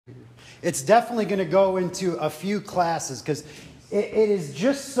It's definitely going to go into a few classes because it is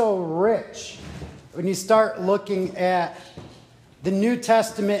just so rich when you start looking at the New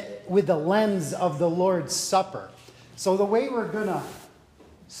Testament with the lens of the Lord's Supper. So the way we're going to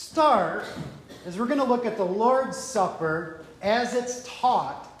start is we're going to look at the Lord's Supper as it's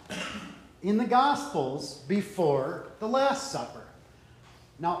taught in the Gospels before the Last Supper.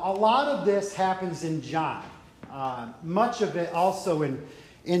 Now, a lot of this happens in John. Much of it also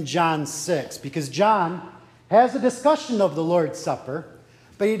in John 6, because John has a discussion of the Lord's Supper,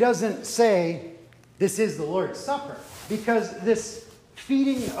 but he doesn't say this is the Lord's Supper, because this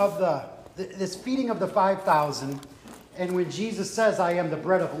feeding of the 5,000, and when Jesus says, "I am the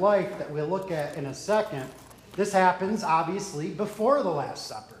bread of life," that we'll look at in a second, this happens obviously before the Last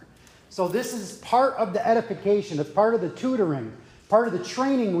Supper. So this is part of the edification. It's part of the tutoring, part of the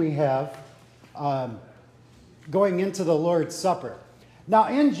training we have going into the Lord's Supper. Now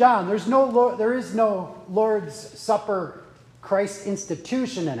in John, there is no Lord's Supper Christ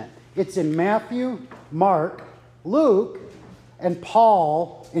institution in it. It's in Matthew, Mark, Luke, and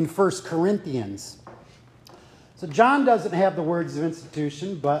Paul in 1 Corinthians. So John doesn't have the words of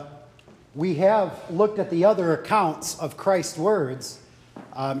institution, but we have looked at the other accounts of Christ's words.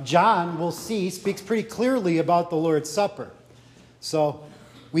 John, we'll see, speaks pretty clearly about the Lord's Supper. So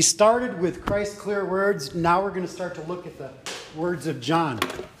we started with Christ's clear words. Now we're going to start to look at the words of John.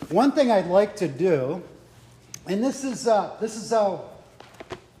 One thing I'd like to do, and this is how,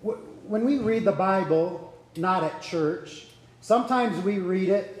 when we read the Bible, not at church, sometimes we read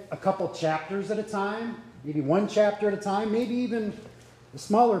it a couple chapters at a time, maybe one chapter at a time, maybe even a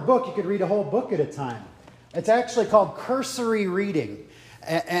smaller book. You could read a whole book at a time. It's actually called cursory reading.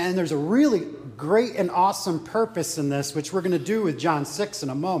 And there's a really great and awesome purpose in this, which we're going to do with John 6 in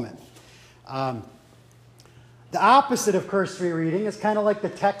a moment. The opposite of cursory reading is kind of like the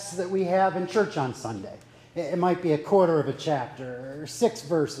texts that we have in church on Sunday. It might be a quarter of a chapter, or 6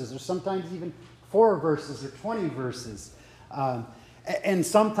 verses, or sometimes even 4 verses, or 20 verses. And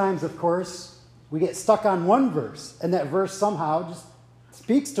sometimes, of course, we get stuck on one verse, and that verse somehow just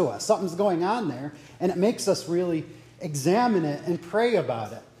speaks to us. Something's going on there, and it makes us really examine it and pray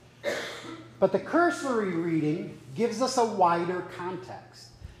about it. But the cursory reading gives us a wider context.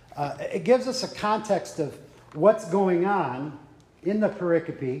 It gives us a context of what's going on in the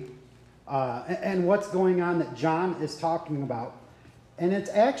pericope and what's going on that John is talking about. And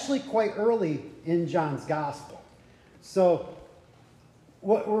it's actually quite early in John's gospel. So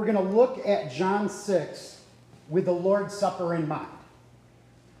we're going to look at John 6 with the Lord's Supper in mind.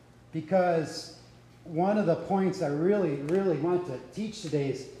 Because one of the points I really, really want to teach today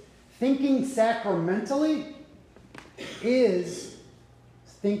is thinking sacramentally is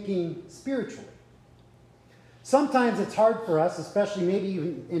thinking spiritually. Sometimes it's hard for us, especially maybe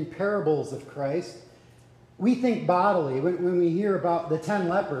even in parables of Christ. We think bodily. When we hear about the 10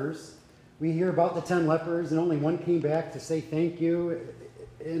 lepers, we hear about the 10 lepers and only one came back to say thank you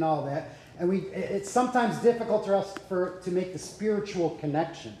and all that. And it's sometimes difficult for us to make the spiritual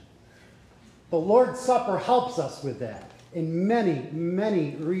connection. The Lord's Supper helps us with that in many,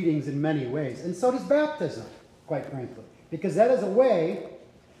 many readings in many ways. And so does baptism, quite frankly. Because that is a way,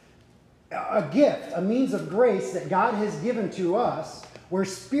 a gift, a means of grace that God has given to us where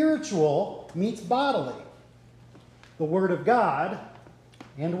spiritual meets bodily. The Word of God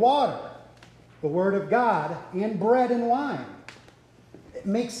and water. The Word of God and bread and wine.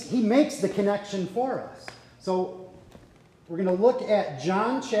 He makes the connection for us. So we're going to look at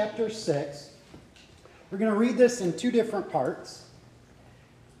John chapter 6. We're going to read this in 2 different parts.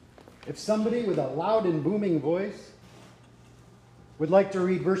 If somebody with a loud and booming voice would like to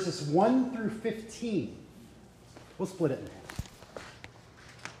read verses 1 through 15, we'll split it in half.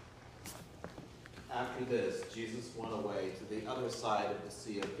 After this, Jesus went away to the other side of the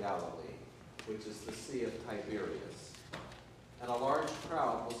Sea of Galilee, which is the Sea of Tiberias. And a large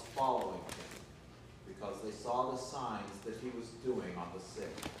crowd was following him, because they saw the signs that he was doing on the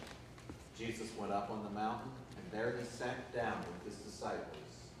sick. Jesus went up on the mountain, and there he sat down with his disciples.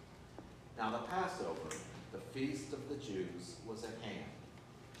 Now the Passover, the feast of the Jews, was at hand.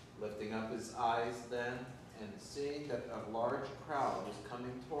 Lifting up his eyes then, and seeing that a large crowd was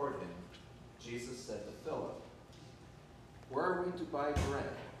coming toward him, Jesus said to Philip, "Where are we to buy bread,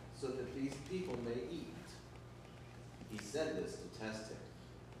 so that these people may eat?" He said this to test him,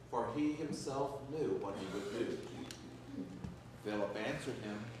 for he himself knew what he would do. Philip answered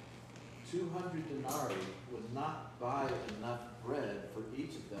him, 200 denarii would not buy enough bread for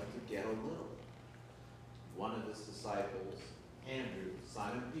each of them to get a little. One of his disciples, Andrew,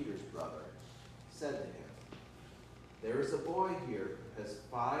 Simon Peter's brother, said to him, There is a boy here who has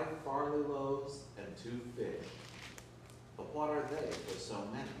 5 barley loaves and 2 fish. But what are they for so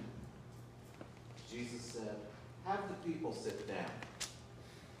many? Jesus said, have the people sit down.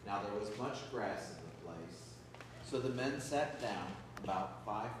 Now there was much grass in the place, so the men sat down, about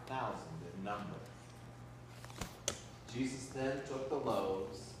 5,000 in number. Jesus then took the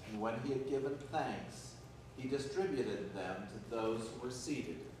loaves, and when he had given thanks, he distributed them to those who were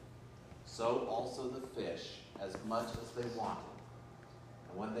seated. So also the fish, as much as they wanted.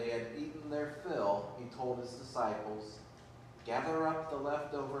 And when they had eaten their fill, he told his disciples, gather up the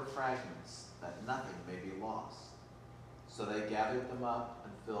leftover fragments, that nothing may be lost. So they gathered them up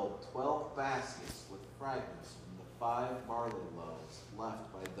and filled 12 baskets with fragments from the 5 barley loaves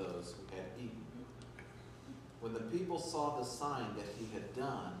left by those who had eaten. When the people saw the sign that he had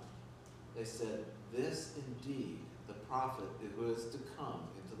done, they said, this indeed the prophet who is to come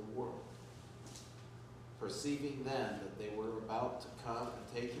into the world. Perceiving then that they were about to come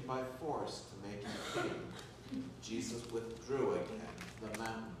and take him by force to make him king, Jesus withdrew again to the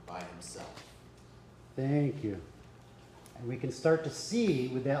mountain by himself. Thank you. And we can start to see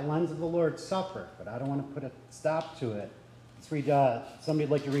with that lens of the Lord's Supper, but I don't want to put a stop to it. Let's read, somebody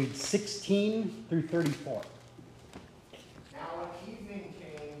would like to read 16 through 34. Now when evening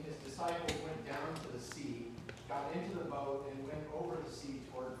came, his disciples went down to the sea, got into the boat, and went over the sea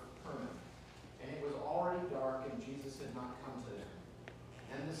toward Capernaum. And it was already dark, and Jesus had not come to them.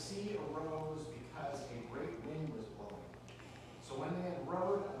 And the sea arose because a great wind was blowing. So when they had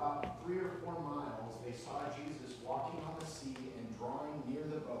rowed about 3 or 4 miles, they saw Jesus walking on the sea and drawing near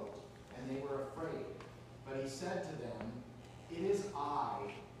the boat, and they were afraid. But he said to them, it is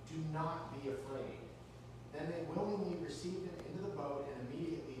I, do not be afraid. Then they willingly received him into the boat, and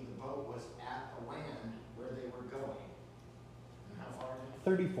immediately the boat was at the land where they were going. And how far is it?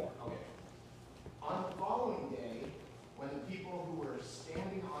 34. Okay. On the following day, when the people who were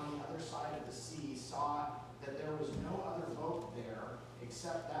standing on the other side of the sea saw that there was no other boat there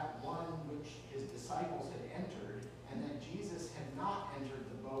except that one which his disciples had entered, and that Jesus had not entered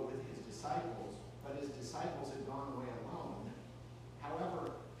the boat with his disciples, but his disciples had gone away alone.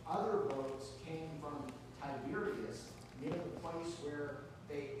 However, other boats came from Tiberias, near the place where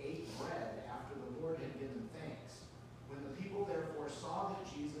they ate bread after the Lord had given thanks. When the people therefore saw that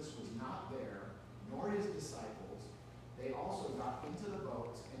Jesus was not there, nor his disciples, they also got into the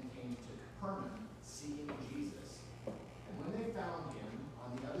boats and came to Capernaum, seeking Jesus. And when they found him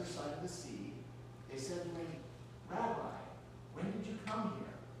on the other side of the sea, they said to him, Rabbi, when did you come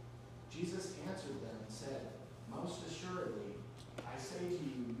here? Jesus answered them and said, most assuredly, I say to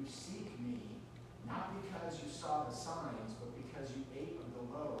you, you seek me, not because you saw the signs, but because you ate of the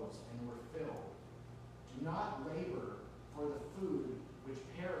loaves and were filled. Do not labor for the food which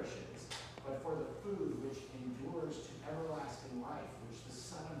perishes, but for the food which endures to everlasting life, which the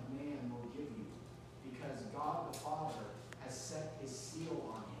Son of Man will give you, because God the Father has set his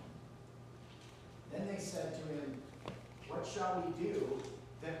seal on him. Then they said to him, what shall we do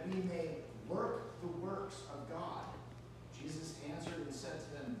that we may work the works of God? Jesus answered and said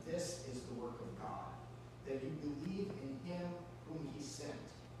to them, this is the work of God, that you believe in him whom he sent.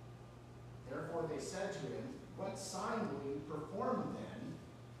 Therefore they said to him, what sign will you perform then,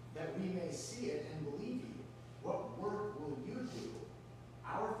 that we may see it and believe you? What work will you do?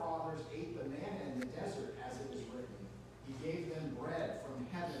 Our fathers ate the manna in the desert, as it is written. He gave them bread from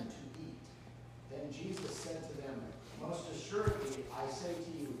heaven to eat. Then Jesus said to them, most assuredly, I say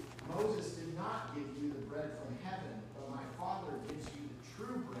to you, Moses did not give you the bread from heaven, but my Father gives you the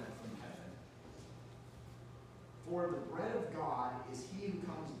true bread from heaven. For the bread of God is he who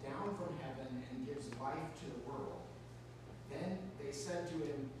comes down from heaven and gives life to the world. Then they said to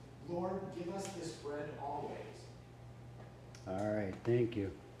him, Lord, give us this bread always. All right, thank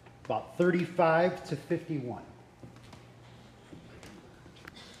you. About 35 to 51.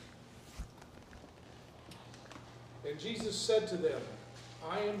 And Jesus said to them,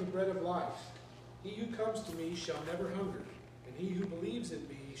 I am the bread of life. He who comes to me shall never hunger, and he who believes in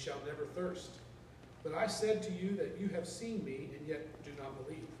me shall never thirst. But I said to you that you have seen me, and yet do not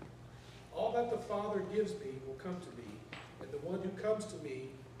believe. All that the Father gives me will come to me, and the one who comes to me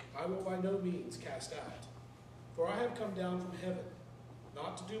I will by no means cast out. For I have come down from heaven,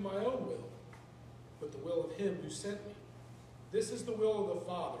 not to do my own will, but the will of him who sent me. This is the will of the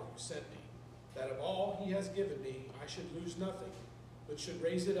Father who sent me, that of all he has given me I should lose nothing, but should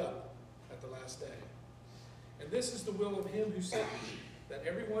raise it up at the last day. And this is the will of him who sent me, that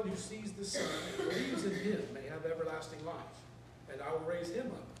everyone who sees the Son and believes in him may have everlasting life, and I will raise him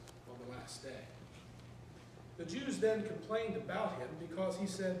up on the last day. The Jews then complained about him because he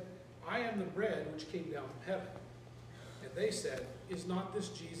said, I am the bread which came down from heaven. And they said, Is not this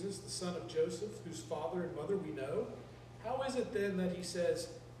Jesus, the son of Joseph, whose father and mother we know? How is it then that he says,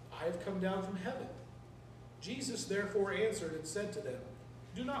 I have come down from heaven? Jesus therefore answered and said to them,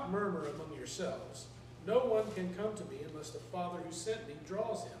 Do not murmur among yourselves. No one can come to me unless the Father who sent me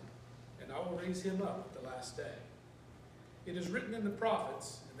draws him, and I will raise him up at the last day. It is written in the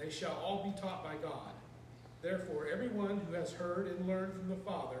prophets, and they shall all be taught by God. Therefore everyone who has heard and learned from the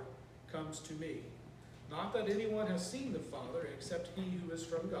Father comes to me. Not that anyone has seen the Father, except he who is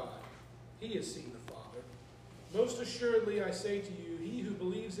from God. He has seen the Father. Most assuredly I say to you, he who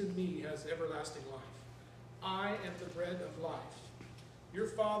believes in me has everlasting life. I am the bread of life. Your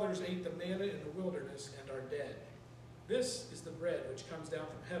fathers ate the manna in the wilderness and are dead. This is the bread which comes down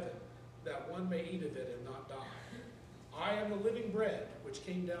from heaven, that one may eat of it and not die. I am the living bread which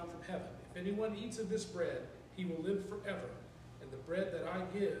came down from heaven. If anyone eats of this bread, he will live forever. And the bread that I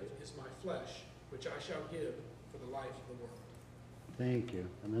give is my flesh, which I shall give for the life of the world. Thank you.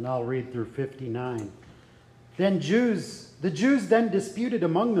 And then I'll read through 59. The Jews then disputed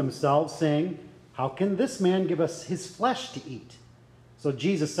among themselves, saying, How can this man give us his flesh to eat? So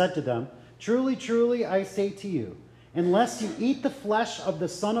Jesus said to them, Truly, truly, I say to you, unless you eat the flesh of the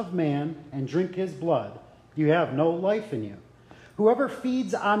Son of Man and drink his blood, you have no life in you. Whoever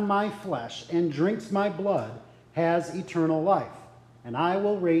feeds on my flesh and drinks my blood has eternal life, and I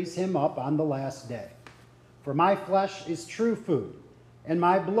will raise him up on the last day. For my flesh is true food, and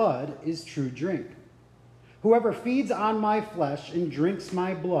my blood is true drink. Whoever feeds on my flesh and drinks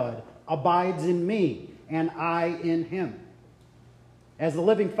my blood abides in me, and I in him. As the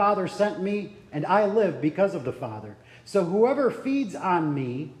living Father sent me, and I live because of the Father. So whoever feeds on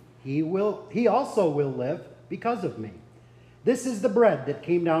me, he also will live because of me. This is the bread that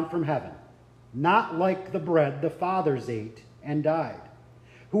came down from heaven, not like the bread the fathers ate and died.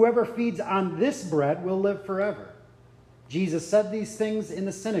 Whoever feeds on this bread will live forever. Jesus said these things in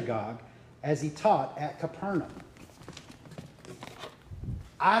the synagogue as he taught at Capernaum.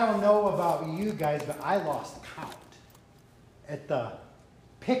 I don't know about you guys, but I lost count at the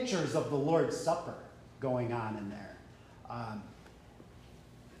pictures of the Lord's Supper going on in there.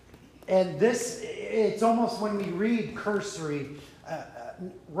 And this, it's almost when we read cursory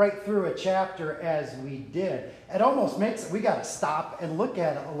right through a chapter as we did, it almost makes, we got to stop and look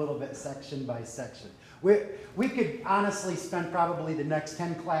at it a little bit section by section. We could honestly spend probably the next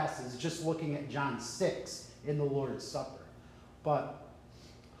 10 classes just looking at John 6 in the Lord's Supper. But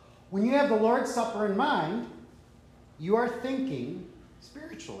when you have the Lord's Supper in mind, you are thinking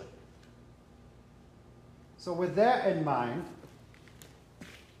spiritually. So with that in mind,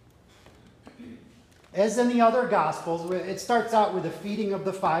 as in the other Gospels, it starts out with the feeding of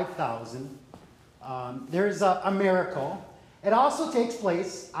the 5,000. There's a miracle. It also takes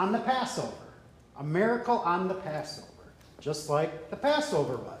place on the Passover. A miracle on the Passover, just like the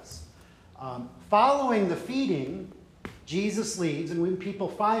Passover was. Following the feeding, Jesus leads, and when people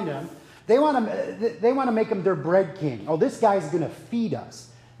find him, they want to make him their bread king. Oh, this guy's going to feed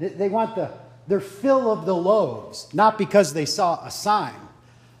us. They want their fill of the loaves, not because they saw a sign.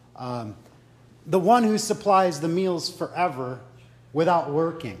 The one who supplies the meals forever without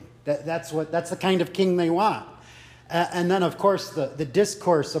working. That's the kind of king they want. And then, of course, the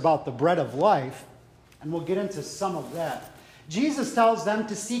discourse about the bread of life, and we'll get into some of that. Jesus tells them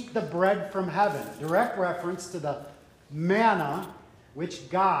to seek the bread from heaven, direct reference to the manna which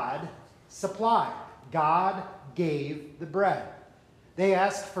God supplied. God gave the bread. They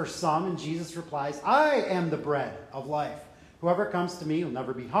ask for some, and Jesus replies, I am the bread of life. Whoever comes to me will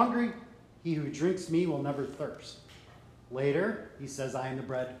never be hungry. He who drinks me will never thirst. Later, he says, I am the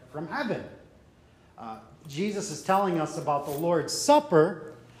bread from heaven. Jesus is telling us about the Lord's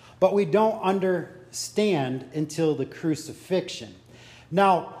Supper, but we don't understand until the crucifixion.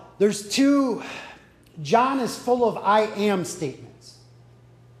 Now, John is full of I am statements.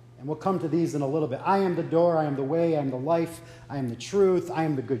 And we'll come to these in a little bit. I am the door, I am the way, I am the life, I am the truth, I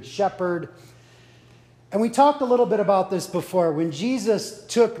am the good shepherd. And we talked a little bit about this before. When Jesus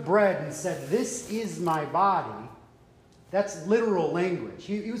took bread and said, this is my body, that's literal language.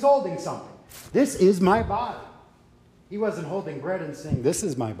 He was holding something. This is my body. He wasn't holding bread and saying, this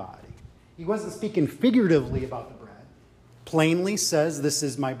is my body. He wasn't speaking figuratively about the bread. Plainly says, this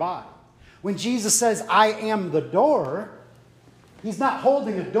is my body. When Jesus says, I am the door, he's not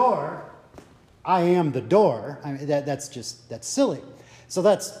holding a door. I am the door. I mean, that's silly. So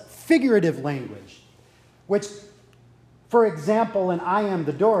that's figurative language, which, for example, in I am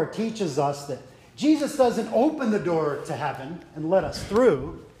the door teaches us that Jesus doesn't open the door to heaven and let us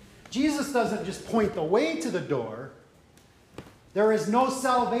through. Jesus doesn't just point the way to the door. There is no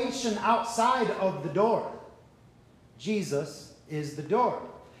salvation outside of the door. Jesus is the door.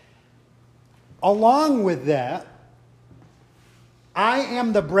 Along with that, I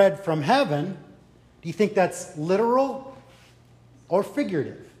am the bread from heaven. Do you think that's literal or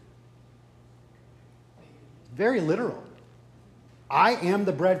figurative? Very literal. I am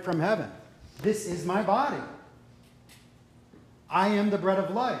the bread from heaven. This is my body. I am the bread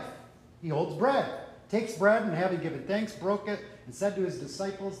of life. He holds bread, takes bread, and having given thanks, broke it, and said to his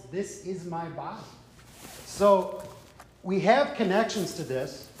disciples, this is my body. So we have connections to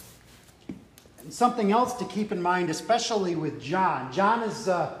this. And something else to keep in mind, especially with John. John is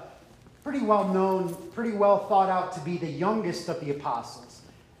pretty well known, pretty well thought out to be the youngest of the apostles.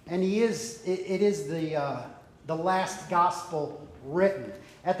 And it is the last gospel written.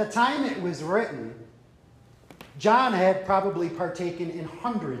 At the time it was written, John had probably partaken in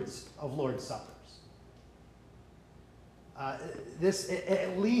hundreds of Lord's Suppers.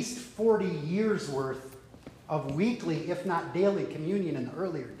 At least 40 years worth of weekly, if not daily, communion in the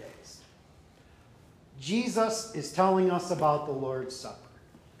earlier days. Jesus is telling us about the Lord's Supper.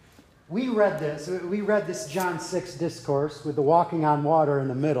 We read this John 6 discourse with the walking on water in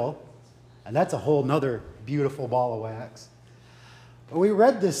the middle, and that's a whole nother beautiful ball of wax. But we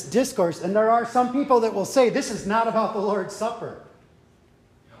read this discourse, and there are some people that will say this is not about the Lord's Supper.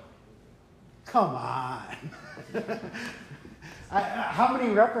 Come on. How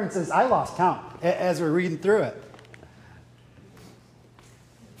many references? I lost count as we're reading through it.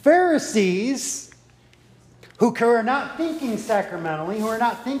 Pharisees who are not thinking sacramentally, who are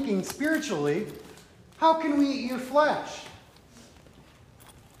not thinking spiritually, how can we eat your flesh?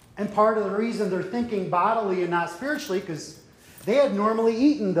 And part of the reason they're thinking bodily and not spiritually, because they had normally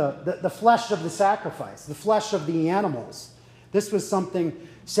eaten the flesh of the sacrifice, the flesh of the animals. This was something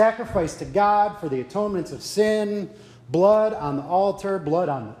sacrificed to God for the atonements of sin, blood on the altar, blood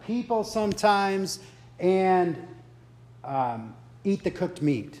on the people sometimes, and eat the cooked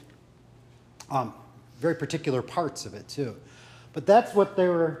meat. Very particular parts of it too. But that's what they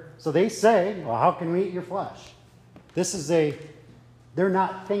were, so they say, well, how can we eat your flesh? They're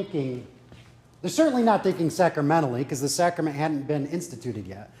not thinking, they're certainly not thinking sacramentally, because the sacrament hadn't been instituted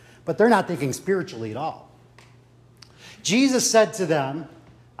yet, but they're not thinking spiritually at all. Jesus said to them,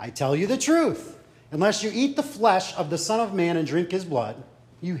 I tell you the truth, unless you eat the flesh of the Son of Man and drink his blood,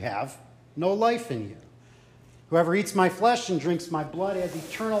 you have no life in you. Whoever eats my flesh and drinks my blood has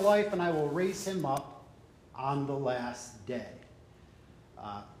eternal life, and I will raise him up on the last day.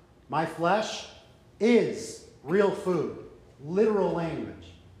 My flesh is real food, literal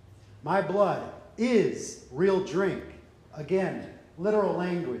language. My blood is real drink. Again, literal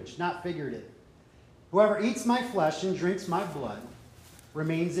language, not figurative. Whoever eats my flesh and drinks my blood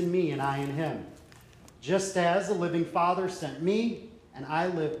remains in me and I in him. Just as the living Father sent me, and I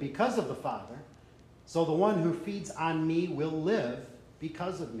live because of the Father, so the one who feeds on me will live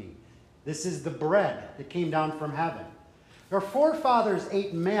because of me. This is the bread that came down from heaven. Your forefathers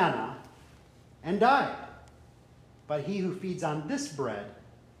ate manna and died. But he who feeds on this bread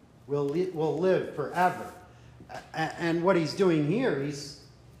will live forever. And what he's doing here, he's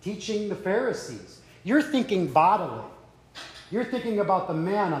teaching the Pharisees. You're thinking bodily. You're thinking about the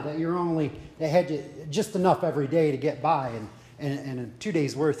manna that had just enough every day to get by and 2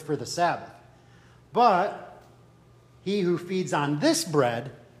 days worth for the Sabbath. But he who feeds on this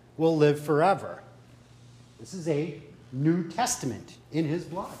bread will live forever. This is a New Testament in his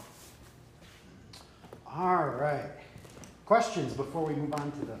blood. All right. Questions before we move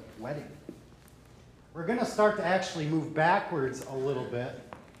on to the wedding? We're going to start to actually move backwards a little bit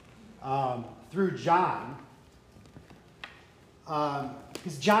through John.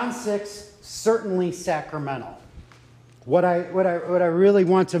 Because John 6, certainly sacramental. What I really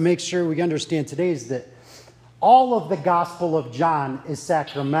want to make sure we understand today is that all of the Gospel of John is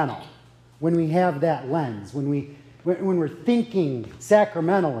sacramental. When we have that lens, when we're thinking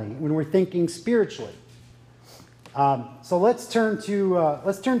sacramentally, when we're thinking spiritually. So let's turn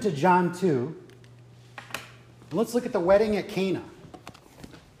to John 2. Let's look at the wedding at Cana.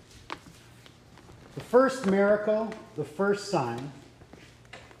 The first miracle, the first sign.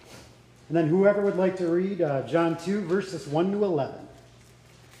 And then whoever would like to read John 2, verses 1 to 11.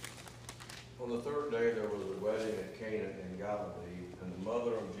 On the third day there was a wedding at Cana in Galilee, and the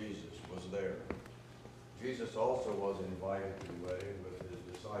mother of Jesus was there. Jesus also was invited to the wedding with his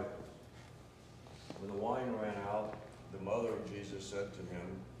disciples. When the wine ran out, the mother of Jesus said to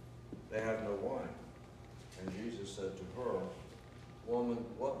him, "They have no wine." And Jesus said to her, "Woman,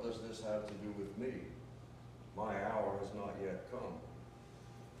 what does this have to do with me? My hour has not yet come."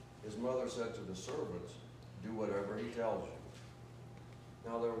 His mother said to the servants, "Do whatever he tells you."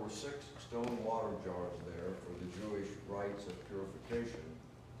 Now there were 6 stone water jars there for the Jewish rites of purification,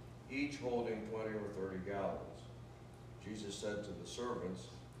 each holding 20 or 30 gallons. Jesus said to the servants,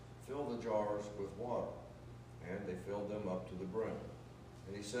 "Fill the jars with water." And they filled them up to the brim.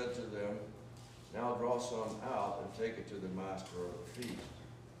 And he said to them, "Now draw some out and take it to the master of the feast."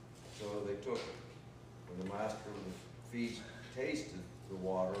 So they took it. When the master of the feast tasted the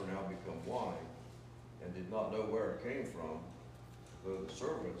water now become wine, and did not know where it came from, though the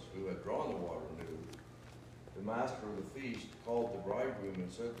servants who had drawn the water knew, the master of the feast called the bridegroom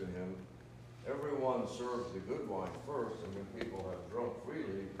and said to him, "Everyone serves the good wine first, and when people have drunk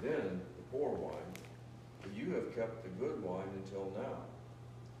freely, then the poor wine. But you have kept the good wine until now."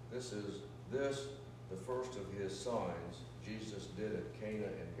 This the first of his signs Jesus did at Cana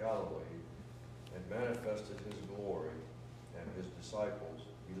in Galilee, and manifested his glory, and his disciples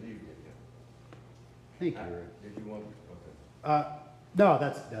believed in him. Thank you, Rick. Did you want? Okay. No,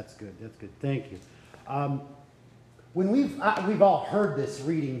 that's good. That's good. Thank you. When we've all heard this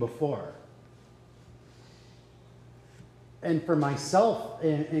reading before, and for myself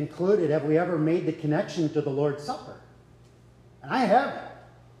included, have we ever made the connection to the Lord's Supper? And I haven't.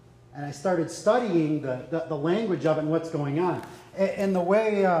 And I started studying the language of it and what's going on. And the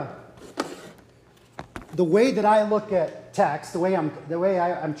way that I look at text, the way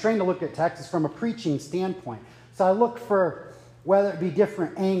I'm trained to look at text is from a preaching standpoint. So I look for whether it be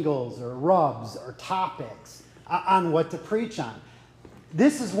different angles or rubs or topics on what to preach on.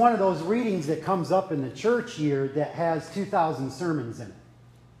 This is one of those readings that comes up in the church year that has 2,000 sermons in it,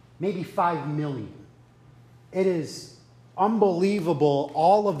 maybe 5 million. It is unbelievable,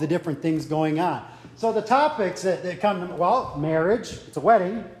 all of the different things going on. So the topics that come to, well, marriage, it's a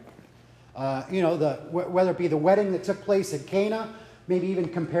wedding. Whether it be the wedding that took place at Cana, maybe even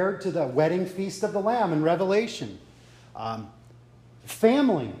compared to the wedding feast of the Lamb in Revelation.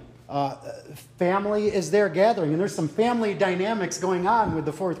 Family. Family is their gathering. And there's some family dynamics going on with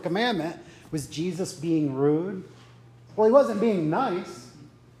the fourth commandment. Was Jesus being rude? Well, he wasn't being nice.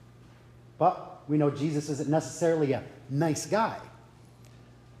 But we know Jesus isn't necessarily a nice guy.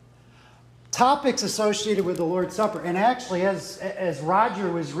 Topics associated with the Lord's Supper. And actually, as Roger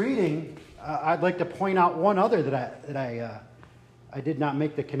was reading, I'd like to point out one other that I did not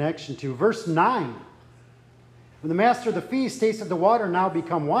make the connection to. Verse 9. When the master of the feast tasted the water now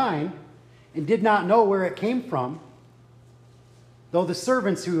become wine, and did not know where it came from, though the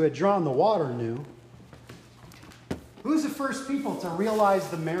servants who had drawn the water knew. Who's the first people to realize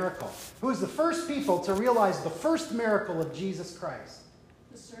the miracle? Who's the first people to realize the first miracle of Jesus Christ?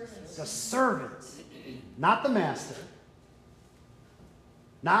 The servants. The servants. Not the master.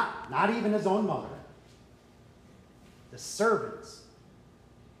 Not even his own mother. The servants.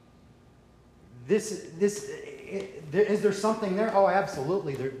 Is there something there? Oh,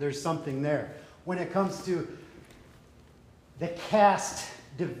 absolutely. There's something there. When it comes to the caste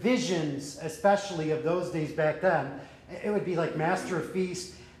divisions, especially of those days back then, it would be like master of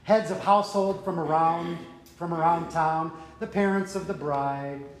feast, heads of household from around town, the parents of the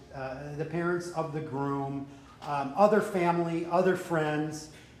bride, the parents of the groom, other family, other friends,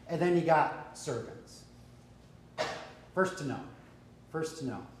 and then you got servants. First to know.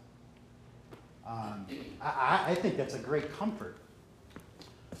 I think that's a great comfort.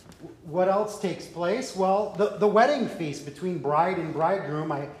 What else takes place? Well, the wedding feast between bride and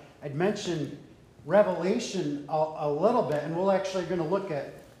bridegroom. I'd mentioned Revelation a little bit, and we're actually going to look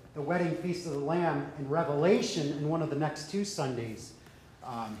at the wedding feast of the Lamb in Revelation in one of the next 2 Sundays.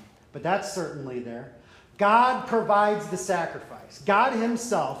 But that's certainly there. God provides the sacrifice. God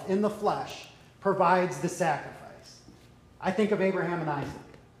himself in the flesh provides the sacrifice. I think of Abraham and Isaac.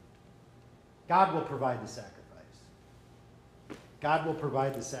 God will provide the sacrifice. God will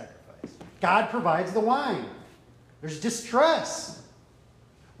provide the sacrifice. God provides the wine. There's distress.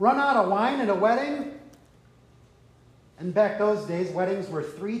 Run out of wine at a wedding? And back those days, weddings were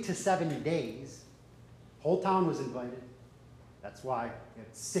 3 to 7 days. Whole town was invited. That's why you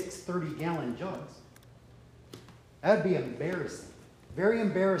had 6 30-gallon jugs. That would be embarrassing. Very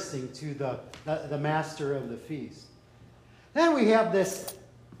embarrassing to the master of the feast. Then we have this.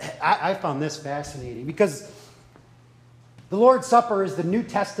 I found this fascinating because the Lord's Supper is the New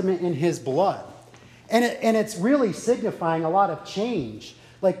Testament in his blood. And it's really signifying a lot of change,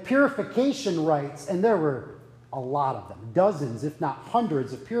 like purification rites, and there were a lot of them, dozens, if not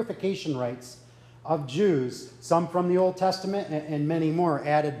hundreds, of purification rites of Jews, some from the Old Testament and many more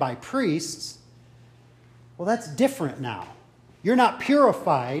added by priests. Well, that's different now. You're not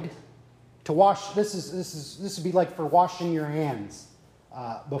purified to wash. This would be like for washing your hands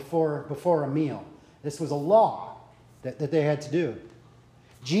before a meal. This was a law that they had to do.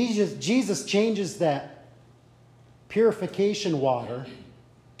 Jesus changes that purification water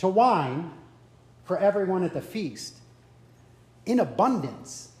to wine for everyone at the feast in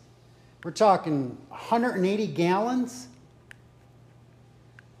abundance. We're talking 180 gallons,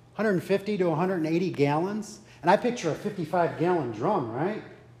 150 to 180 gallons. And I picture a 55-gallon drum, right?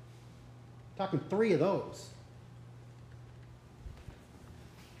 Talking 3 of those.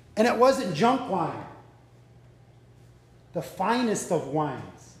 And it wasn't junk wine. The finest of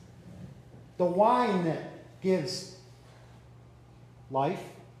wines. The wine that gives life,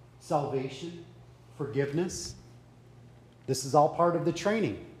 salvation, forgiveness. This is all part of the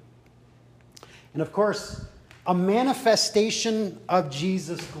training. And of course, a manifestation of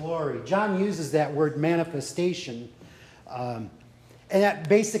Jesus' glory. John uses that word manifestation. And that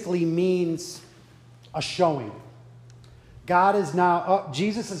basically means a showing.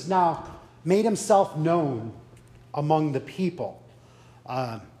 Jesus has now made himself known among the people.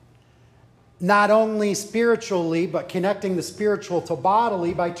 Not only spiritually, but connecting the spiritual to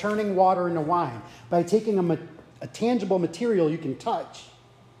bodily by turning water into wine. By taking a tangible material you can touch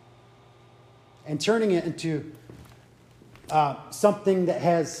and turning it into something that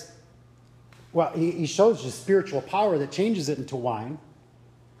has, well, he shows you spiritual power that changes it into wine.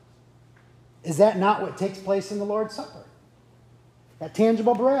 Is that not what takes place in the Lord's Supper? That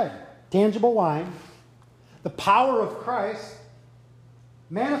tangible bread, tangible wine, the power of Christ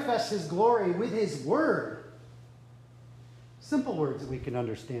manifests his glory with his word. Simple words that we can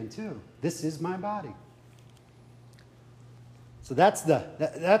understand too. This is my body. So that's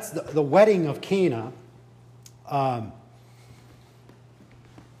the wedding of Cana. To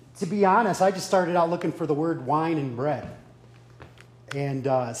be honest, I just started out looking for the word wine and bread. And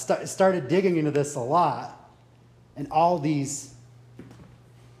started digging into this a lot. And all these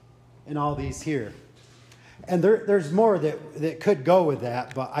here. And there's more that could go with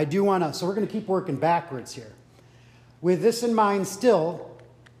that, but I do want to, so we're going to keep working backwards here. With this in mind still,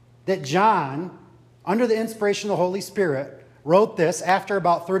 that John, under the inspiration of the Holy Spirit, wrote this after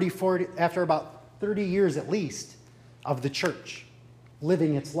about 30 years at least of the church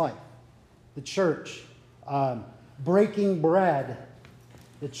living its life. The church breaking bread.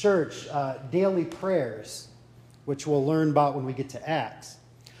 The church daily prayers, which we'll learn about when we get to Acts.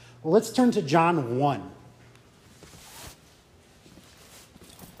 Well, let's turn to John 1.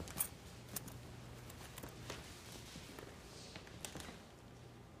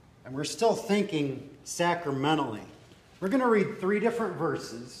 And we're still thinking sacramentally. We're going to read 3 different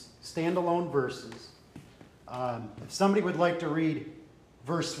verses, standalone verses. If somebody would like to read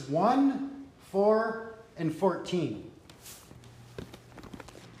verse 1, 4, and 14.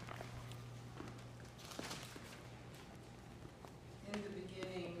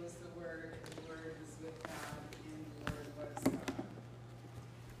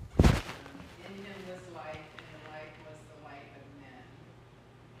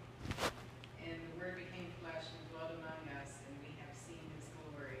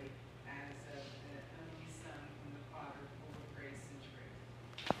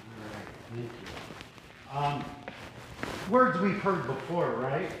 Words we've heard before,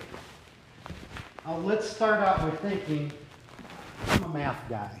 right? Let's start out with thinking, I'm a math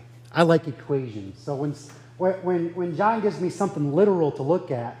guy. I like equations. So when John gives me something literal to look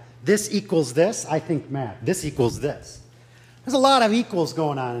at, this equals this, I think math. This equals this. There's a lot of equals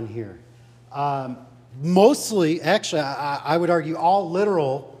going on in here. Mostly, actually, I would argue all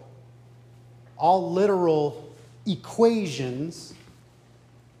literal equations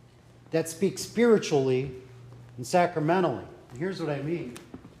that speak spiritually and sacramentally. And here's what I mean.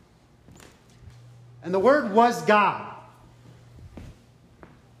 And the Word was God.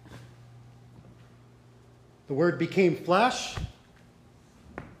 The Word became flesh.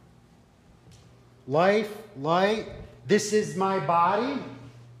 Life, light. This is my body.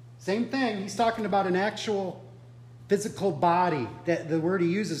 Same thing. He's talking about an actual physical body. That the word he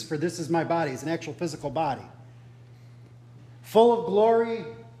uses for this is my body is an actual physical body. Full of glory,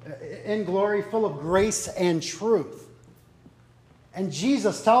 in glory, full of grace and truth. And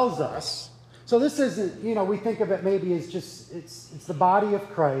Jesus tells us, so this isn't, we think of it maybe as just, it's the body of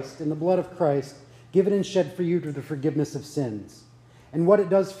Christ and the blood of Christ given and shed for you to the forgiveness of sins. And what it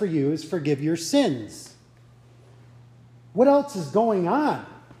does for you is forgive your sins. What else is going on?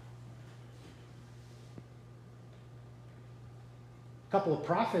 A couple of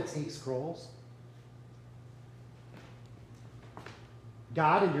prophets, 8 scrolls.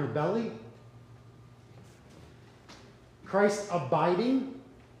 God in your belly. Christ abiding.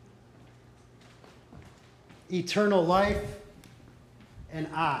 Eternal life. And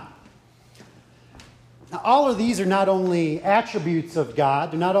on. Now, all of these are not only attributes of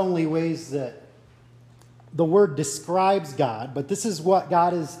God, they're not only ways that the word describes God, but this is what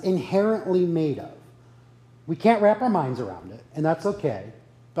God is inherently made of. We can't wrap our minds around it, and that's okay,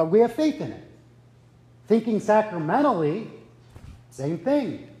 but we have faith in it. Thinking sacramentally, same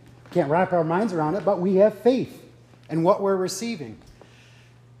thing. Can't wrap our minds around it, but we have faith in what we're receiving.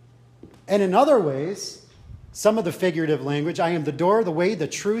 And in other ways, some of the figurative language, I am the door, the way, the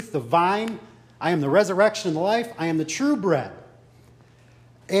truth, the vine, I am the resurrection and the life, I am the true bread.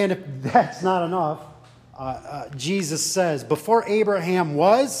 And if that's not enough, Jesus says, before Abraham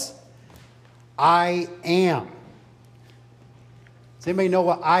was, I am. Does anybody know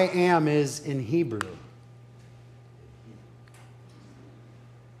what I am is in Hebrew?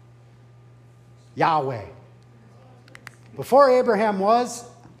 Yahweh. Before Abraham was,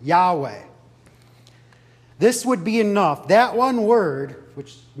 Yahweh. This would be enough. That one word,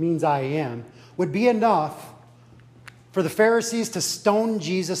 which means I am, would be enough for the Pharisees to stone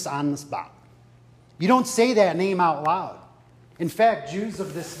Jesus on the spot. You don't say that name out loud. In fact, Jews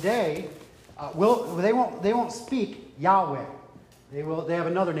of this day they won't speak Yahweh. They have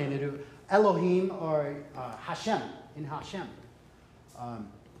another name. They do Elohim or Hashem in Hashem.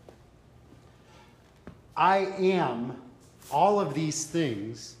 I am all of these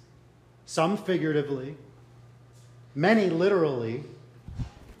things, some figuratively, many literally,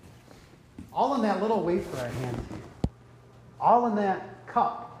 all in that little wafer I hand to you, all in that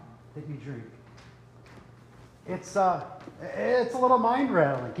cup that you drink. It's a little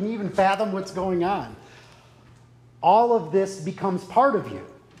mind-rattling. Can you even fathom what's going on? All of this becomes part of you.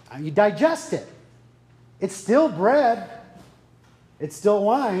 You digest it. It's still bread. It's still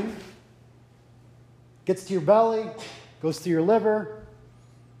wine. Gets to your belly, goes to your liver.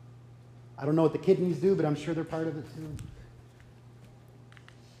 I don't know what the kidneys do, but I'm sure they're part of it too.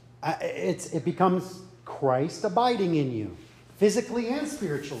 It becomes Christ abiding in you, physically and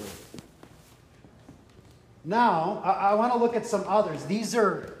spiritually. Now, I want to look at some others. These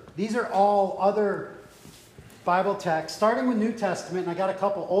are all other Bible texts, starting with New Testament, and I got a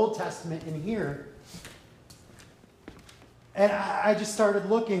couple Old Testament in here. And I just started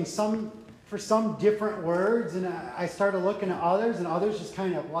looking for some different words, and I started looking at others, and others just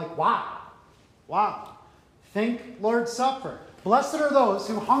kind of like, wow. Think Lord's Supper. Blessed are those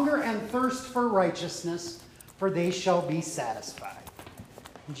who hunger and thirst for righteousness, for they shall be satisfied.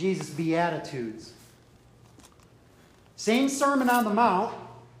 Jesus' Beatitudes. Same Sermon on the Mount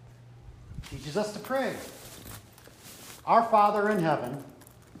teaches us to pray. Our Father in heaven,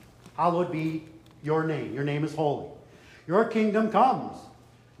 hallowed be your name. Your name is holy. Your kingdom comes.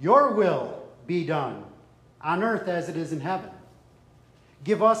 Your will be done on earth as it is in heaven.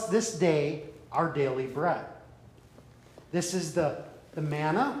 Give us this day our daily bread. This is the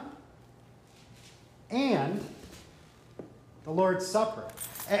manna and the Lord's Supper.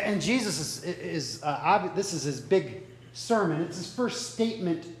 And Jesus this is his big sermon. It's his first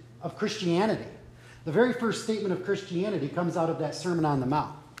statement of Christianity. The very first statement of Christianity comes out of that Sermon on the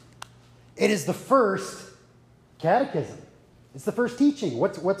Mount. It is the first catechism. It's the first teaching.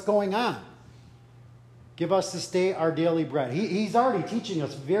 What's going on? Give us this day our daily bread. He's already teaching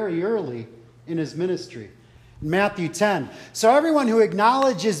us very early in his ministry. In Matthew 10. So everyone who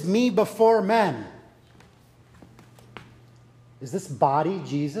acknowledges me before men. Is this body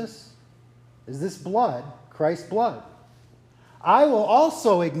Jesus? Is this blood Christ's blood? I will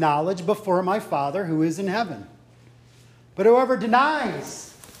also acknowledge before my Father who is in heaven. But whoever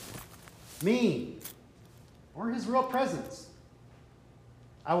denies me or his real presence,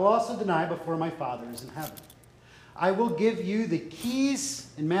 I will also deny before my Father who is in heaven. I will give you the keys,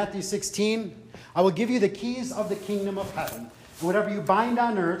 in Matthew 16, I will give you the keys of the kingdom of heaven. And whatever you bind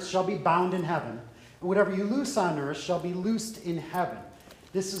on earth shall be bound in heaven. And whatever you loose on earth shall be loosed in heaven.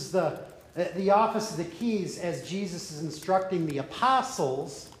 This is the office of the keys as Jesus is instructing the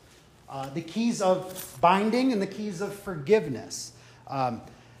apostles, the keys of binding and the keys of forgiveness.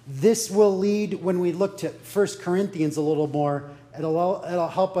 This will lead, when we look to 1 Corinthians a little more, it'll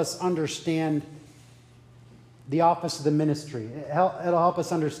help us understand the office of the ministry. It'll help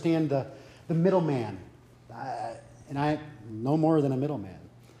us understand the middleman. And I no more than a middleman.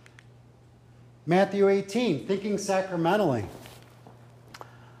 Matthew 18, thinking sacramentally.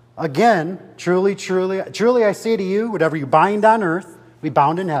 Again, truly I say to you, whatever you bind on earth will be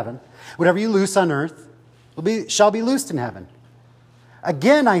bound in heaven. Whatever you loose on earth shall be loosed in heaven.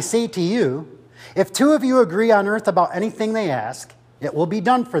 Again, I say to you, if two of you agree on earth about anything they ask, it will be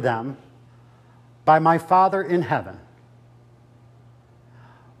done for them by my Father in heaven.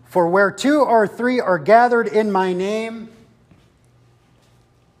 For where two or three are gathered in my name,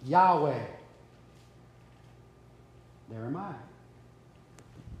 Yahweh there am I.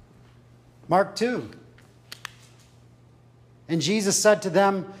 Mark 2. And Jesus said to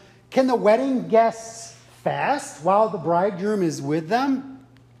them, can the wedding guests fast while the bridegroom is with them?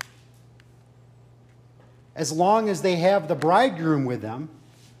 As long as they have the bridegroom with them,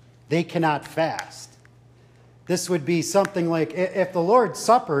 they cannot fast. This would be something like, if the Lord's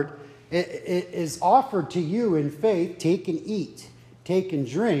Supper is offered to you in faith, take and eat, take and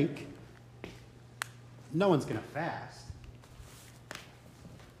drink, no one's going to fast.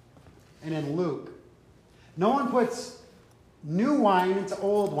 And in Luke, no one puts new wine into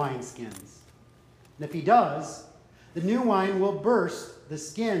old wineskins. And if he does, the new wine will burst the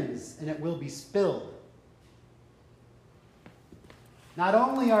skins and it will be spilled. Not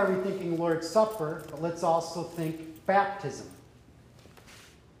only are we thinking Lord's Supper, but let's also think baptism.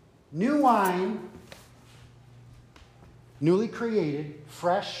 New wine, newly created,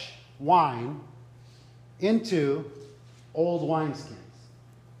 fresh wine into old wineskins.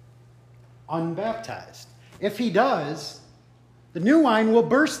 Unbaptized. If he does, the new wine will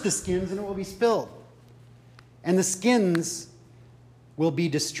burst the skins and it will be spilled. And the skins will be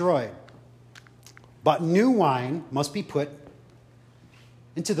destroyed. But new wine must be put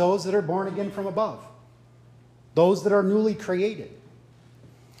into those that are born again from above. Those that are newly created.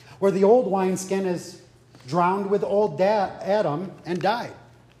 Where the old wineskin is drowned with old Adam and died.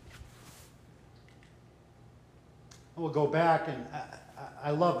 We'll go back, and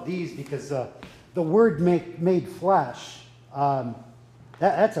I love these because the word made flesh,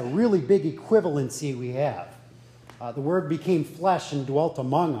 that's a really big equivalency we have. The word became flesh and dwelt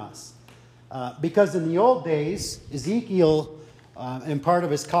among us. Because in the old days, Ezekiel, in part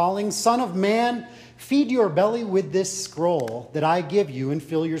of his calling, Son of man, feed your belly with this scroll that I give you and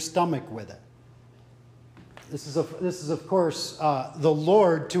fill your stomach with it. This is of course, the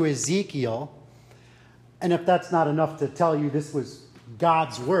Lord to Ezekiel. And if that's not enough to tell you this was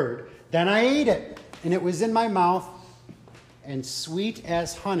God's word, then I ate it, and it was in my mouth and sweet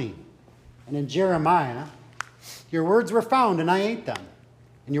as honey. And in Jeremiah, your words were found, and I ate them.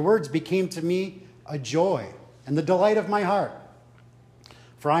 And your words became to me a joy and the delight of my heart.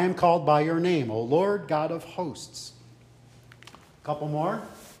 For I am called by your name, O Lord God of hosts. A couple more.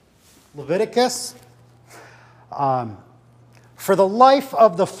 Leviticus. For the life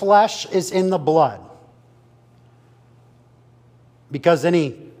of the flesh is in the blood. Because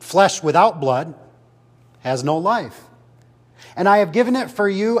any flesh without blood has no life. And I have given it for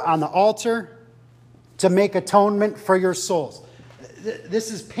you on the altar to make atonement for your souls. This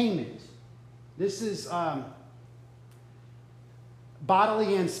is payment. This is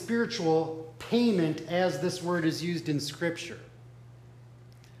bodily and spiritual payment as this word is used in Scripture.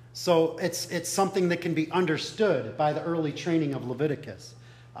 So it's something that can be understood by the early training of Leviticus.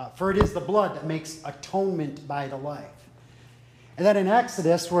 For it is the blood that makes atonement by the life. And then in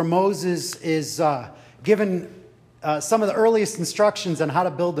Exodus, where Moses is given some of the earliest instructions on how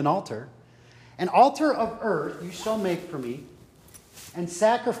to build an altar. An altar of earth you shall make for me, and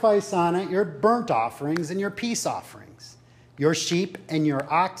sacrifice on it your burnt offerings and your peace offerings, your sheep and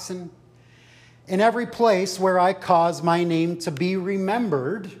your oxen, in every place where I cause my name to be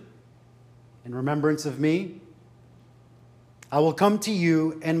remembered, in remembrance of me, I will come to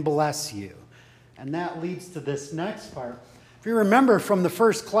you and bless you. And that leads to this next part. If you remember from the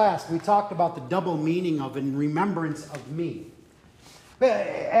first class, we talked about the double meaning of in remembrance of me.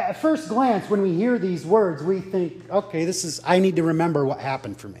 At first glance, when we hear these words, we think, okay, I need to remember what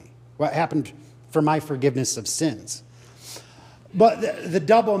happened for me, what happened for my forgiveness of sins. But the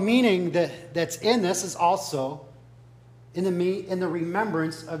double meaning that's in this is also in the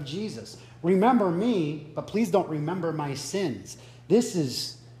remembrance of Jesus. Remember me, but please don't remember my sins. This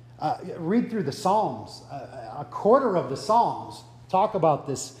is, read through the Psalms. A quarter of the Psalms talk about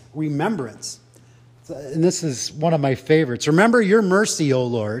this remembrance. And this is one of my favorites. Remember your mercy, O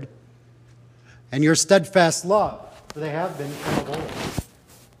Lord, and your steadfast love, for they have been from of old.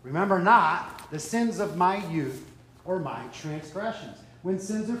 Remember not the sins of my youth or my transgressions. When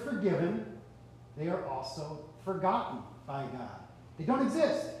sins are forgiven, they are also forgotten by God. They don't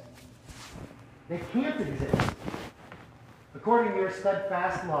exist. They can't exist. According to your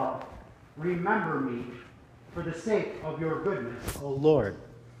steadfast love, remember me for the sake of your goodness, O Lord.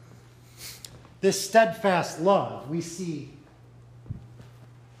 This steadfast love we see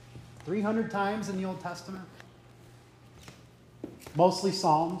 300 times in the Old Testament. Mostly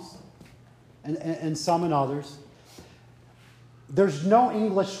Psalms and some in others. There's no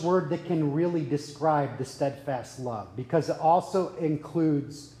English word that can really describe the steadfast love because it also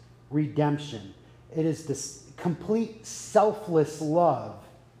includes redemption. It is this complete selfless love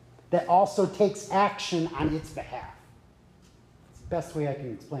that also takes action on its behalf. best way I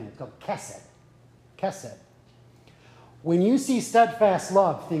can explain it. It's called kesed. Kesed. When you see steadfast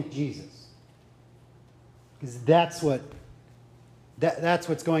love, think Jesus. Because that's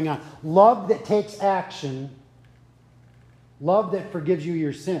what's going on. Love that takes action. Love that forgives you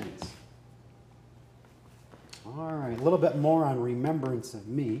your sins. All right, a little bit more on remembrance of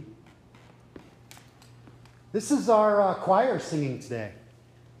me. This is our choir singing today.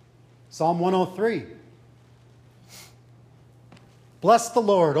 Psalm 103. Bless the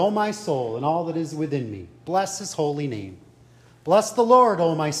Lord, O my soul, and all that is within me. Bless his holy name. Bless the Lord,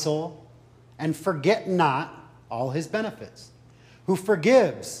 O my soul, and forget not all his benefits. Who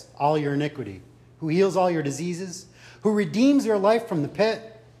forgives all your iniquity, who heals all your diseases, who redeems your life from the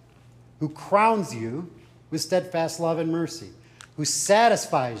pit, who crowns you with steadfast love and mercy, who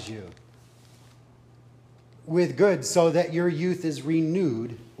satisfies you with good so that your youth is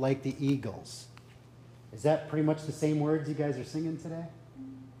renewed like the eagles. Is that pretty much the same words you guys are singing today?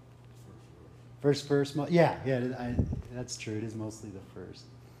 First verse. Yeah, that's true. It is mostly the first.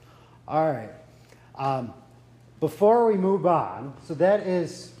 All right. Before we move on, so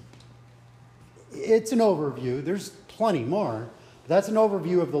it's an overview. There's plenty more. But that's an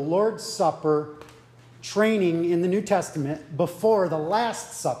overview of the Lord's Supper training in the New Testament before the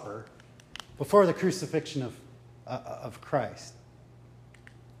Last Supper, before the crucifixion of Christ.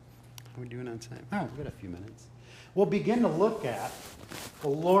 How are we doing on time? Oh, we've got a few minutes. We'll begin to look at the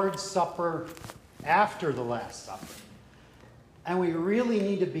Lord's Supper after the Last Supper. And we really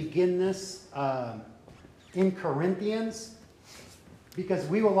need to begin this in Corinthians, because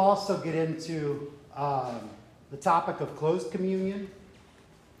we will also get into the topic of closed communion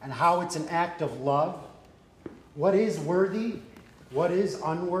and how it's an act of love. What is worthy? What is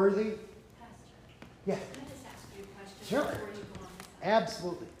unworthy? Pastor, Yeah, can I just ask you a question Sure. before you go on?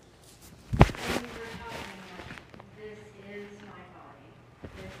 absolutely. When you were talking about, this is my body,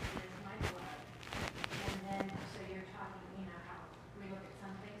 this is my blood, and then, so you're talking, how we look at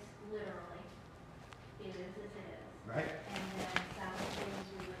some things literally, it is as it is. Right? And then some things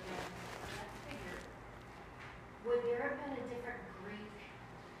we look at, that's figured. Would there have been a different Greek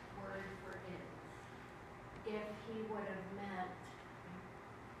word for is, if he would have meant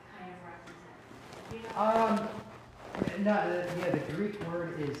kind of represent? The Greek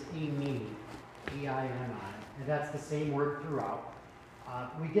word is eimi, E-I-M-I, and that's the same word throughout.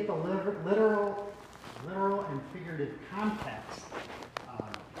 We get the literal and figurative context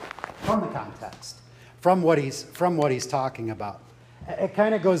from the context, from what he's talking about. It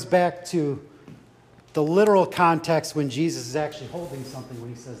kind of goes back to the literal context when Jesus is actually holding something when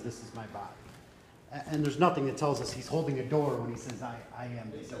he says, "This is my body." And there's nothing that tells us he's holding a door when he says, I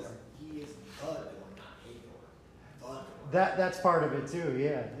am the He door. says he is the door, not a door. The door. That's part of it too,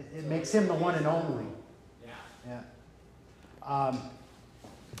 yeah. It makes him the one and only. Yeah. Yeah.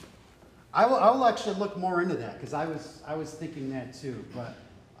 I will actually look more into that, because I was thinking that too. But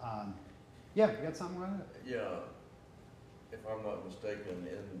yeah, you got something with it? Yeah, if I'm not mistaken,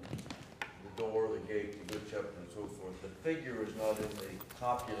 in the door, the gate, the good shepherd, and so forth, the figure is not in the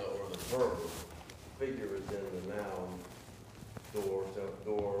copula or the verb. The figure is in the noun, door,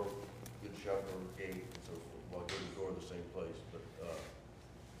 good shepherd, gate, and so forth. Well, good and door are the same place, but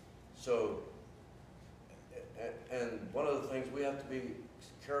and one of the things we have to be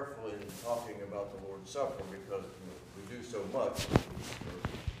careful in talking about the Lord's Supper, because we do so much.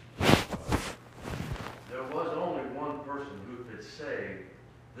 There was only one person who could say,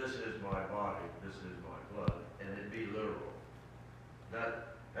 "This is my body, this is my blood," and it'd be literal. That's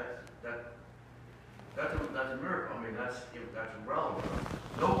a miracle. I mean, that's irrelevant.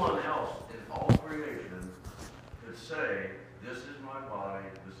 No one else in all creation could say, "This is my body,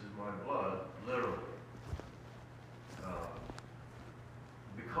 this is my blood," literally.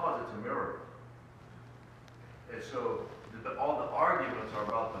 Because it's a miracle. And so all the arguments are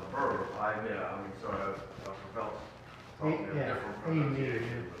about the verb. I admit, sorry, I felt talking a different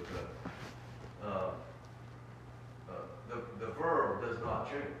pronunciation, but the verb does not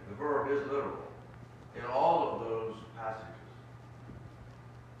change. The verb is literal in all of those passages.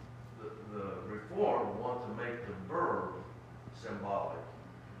 The Reformed want to make the verb symbolic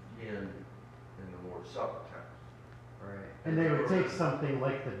in the Lord's Supper text. Right. And they would take something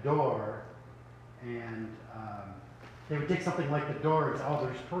like the door, and and say, "Oh,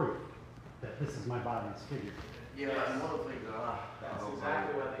 there's proof that this is my body's figure." Yeah, and one of the things That's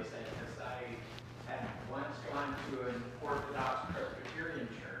exactly what they say, because I had once gone to an Orthodox Presbyterian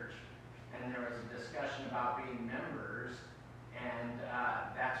church, and there was a discussion about being members, and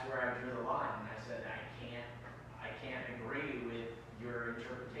that's where I drew the line. And I said, I can't agree with your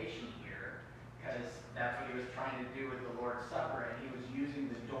interpretation here, because that's what he was trying to do with the Lord's Supper, and he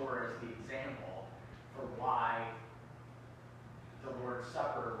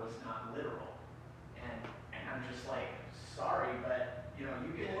You know,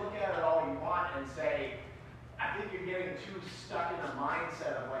 you can look at it all you want and say, I think you're getting too stuck in a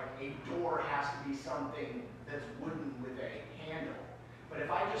mindset of like a door has to be something that's wooden with a handle. But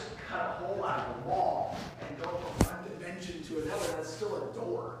if I just cut a hole out of the wall and go from one dimension to another, that's still a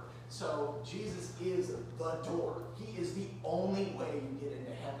door. So Jesus is the door. He is the only way you get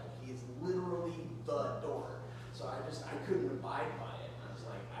into heaven. He is literally the door. So I couldn't abide by it. I was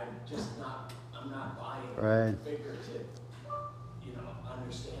like, I'm not buying Right. figurative,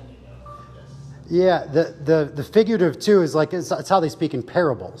 understanding of this. Yeah, the figurative too is like, it's how they speak in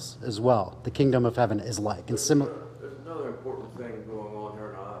parables as well. The kingdom of heaven is like. And similar. There's another important thing going on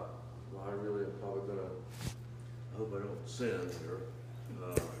here, and I really am probably going to, I hope I don't sin here.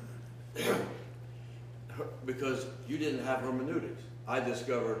 Because you didn't have hermeneutics. I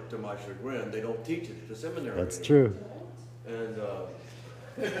discovered, to my chagrin, they don't teach it at the seminary. That's true. And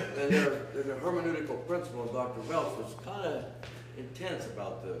there's a hermeneutical principle, and Dr. Welch was kind of intense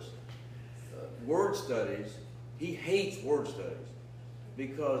about this. Word studies, he hates word studies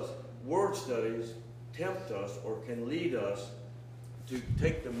because word studies tempt us or can lead us to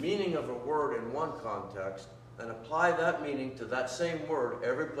take the meaning of a word in one context and apply that meaning to that same word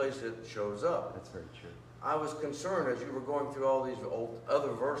every place it shows up. That's very true. I was concerned as you were going through all these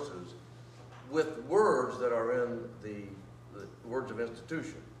other verses with words that are in the words of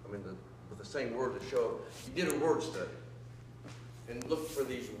institution. I mean, with the same word that show. You did a word study and look for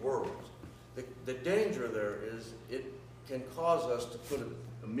these words. The danger there is it can cause us to put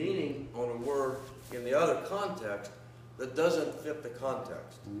a meaning on a word in the other context that doesn't fit the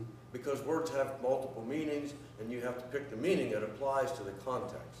context. Mm-hmm. Because words have multiple meanings, and you have to pick the meaning that applies to the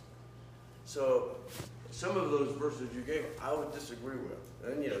context. So some of those verses you gave, I would disagree with.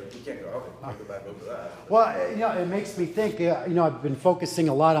 And, you can't go, okay, I'll go back over that. Well, it makes me think, I've been focusing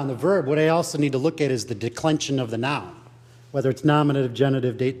a lot on the verb. What I also need to look at is the declension of the noun. Whether it's nominative,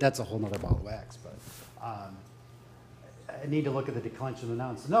 genitive, date, that's a whole other ball of wax. But I need to look at the declension of the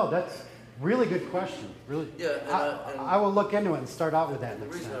nouns. No, that's really good question. Really, yeah. I will look into it and start out with that The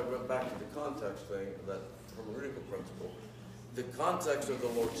next reason time. I went back to the context thing, that hermeneutical principle, the context of the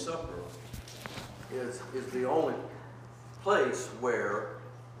Lord's Supper is the only place where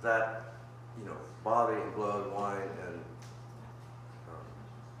that, body and blood, wine and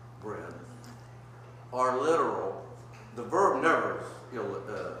bread are literal. The verb never is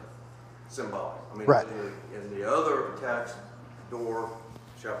symbolic. I mean, right. in the other text, door,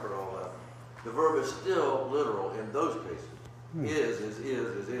 shepherd, all that, the verb is still literal in those cases.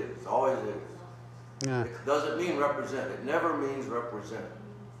 Is, always is. Yeah. It doesn't mean represent. It never means represent.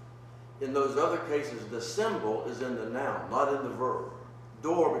 In those other cases, the symbol is in the noun, not in the verb.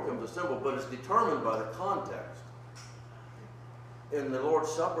 Door becomes a symbol, but it's determined by the context. In the Lord's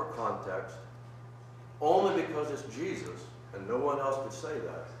Supper context, only because it's Jesus, and no one else could say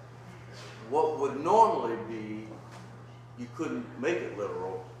that, what would normally be, you couldn't make it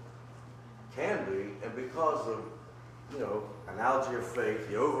literal, can be, and because of, analogy of faith,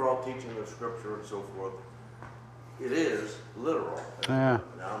 the overall teaching of Scripture and so forth, it is literal. Yeah.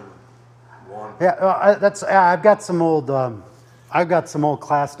 And I'm one. Yeah, I've got some old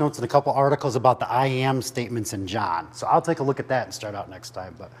class notes and a couple articles about the I am statements in John. So I'll take a look at that and start out next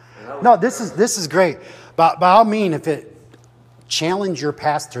time. But no, this is great. By all means, if it challenge your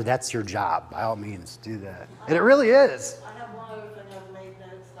pastor, that's your job. By all means, do that. And it really is. I have one other thing I've made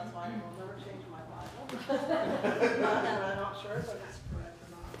notes. That's why I will never change my Bible. I'm not sure if it's correct or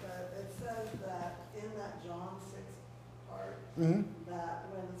not, but it says that in that John 6 part, that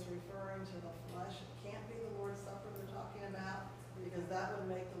when it's referring to the flesh, it can't be the Lord's Supper they're talking about, because that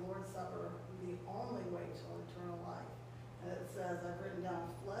would make the Lord's Supper the only way to eternal life. And it says, I've written down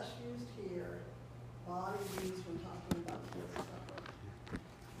flesh used here, body used when talking about the Lord's Supper.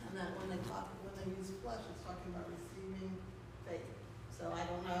 And then when they use flesh, it's talking about receiving faith. So I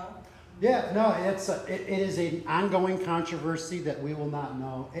don't know. Yeah, no, it is an ongoing controversy that we will not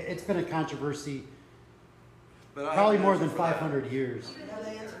know. It's been a controversy probably more than 500 years. You have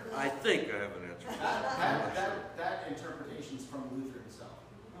the answer for that? I think I have an answer. That interpretation's from Luther himself.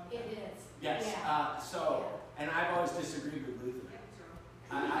 It is. Yes. Yeah. And I've always disagreed with Luther.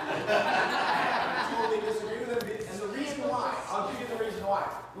 I totally disagree with him. And the reason why, I'll give you the reason why.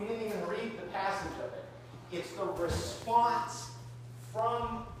 We didn't even read the passage of it. It's the response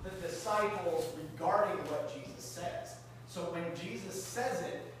from the disciples regarding what Jesus says. So when Jesus says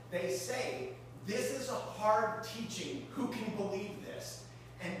it, they say, this is a hard teaching. Who can believe this?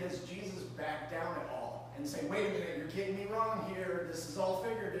 And does Jesus back down at all and say, wait a minute, you're getting me wrong here. This is all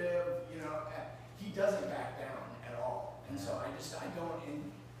figurative. He doesn't back down at all. And so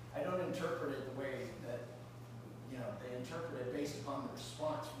I don't interpret it the way that they interpret it based upon the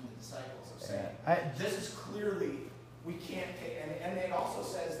response from the disciples of saying, I- this is clearly, we can't take, and it also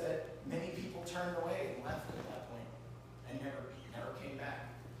says that many people turned away and left at that point and never came back.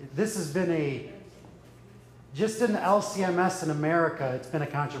 This has been just in the LCMS in America, it's been a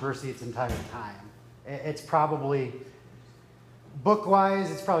controversy its entire time. It's probably, book-wise,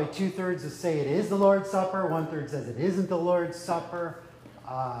 it's probably 2/3 that say it is the Lord's Supper, 1/3 says it isn't the Lord's Supper.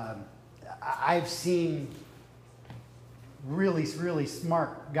 I've seen really, really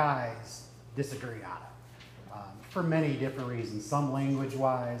smart guys disagree on it for many different reasons, some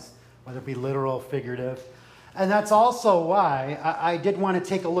language-wise, whether it be literal, figurative. And that's also why I did want to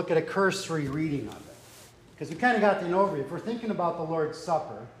take a look at a cursory reading of it. Because we kind of got the overview. If we're thinking about the Lord's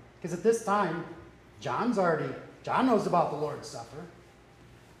Supper, because at this time, John knows about the Lord's Supper.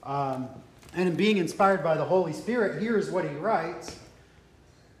 And in being inspired by the Holy Spirit, here's what he writes.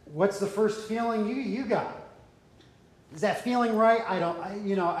 What's the first feeling you got? Is that feeling right?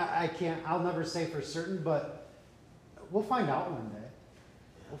 I can't, I'll never say for certain, but we'll find out one day.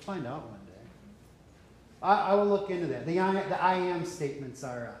 We'll find out one day. I will look into that. The I am statements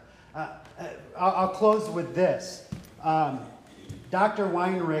are, I'll close with this. Dr.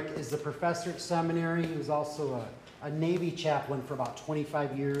 Weinrich is the professor at seminary. He was also a Navy chaplain for about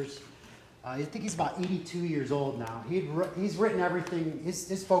 25 years. I think he's about 82 years old now. He's written everything.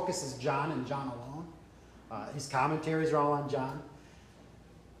 His focus is John and John alone. His commentaries are all on John.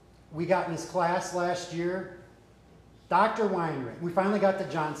 We got in his class last year, Dr. Weinrich. We finally got to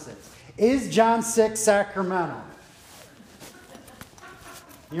John 6. Is John 6 sacramental?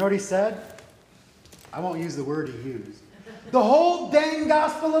 You know what he said? I won't use the word he used. The whole dang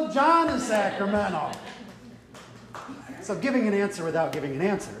Gospel of John is sacramental. So giving an answer without giving an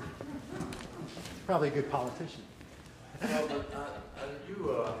answer is probably a good politician. Well, but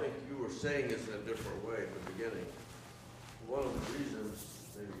I think you were saying this in a different way at the beginning. One of the reasons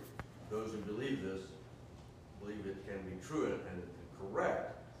those who believe this believe it can be true and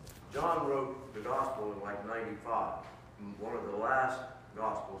correct. John wrote the gospel in like 95, one of the last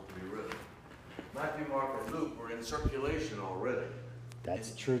gospels to be written. Matthew, Mark, and Luke were in circulation already.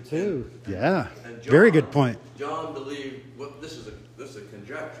 That's true too. Yeah. And John, very good point. John believed, well, this is a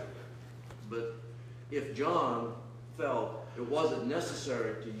conjecture, but if John felt it wasn't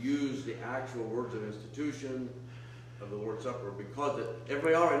necessary to use the actual words of institution of the Lord's Supper because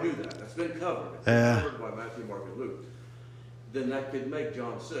everybody already knew that. That's been covered. It's been covered by Matthew, Mark, and Luke. Then that could make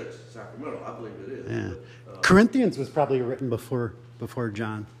John 6 sacramental. I believe it is. Yeah. But, Corinthians was probably written before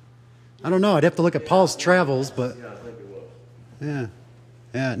John. I don't know. I'd have to look at Paul's travels, but yeah, I think it was. yeah.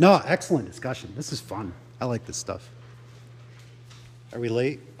 Yeah. No, excellent discussion. This is fun. I like this stuff. Are we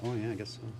late? Oh, yeah, I guess so.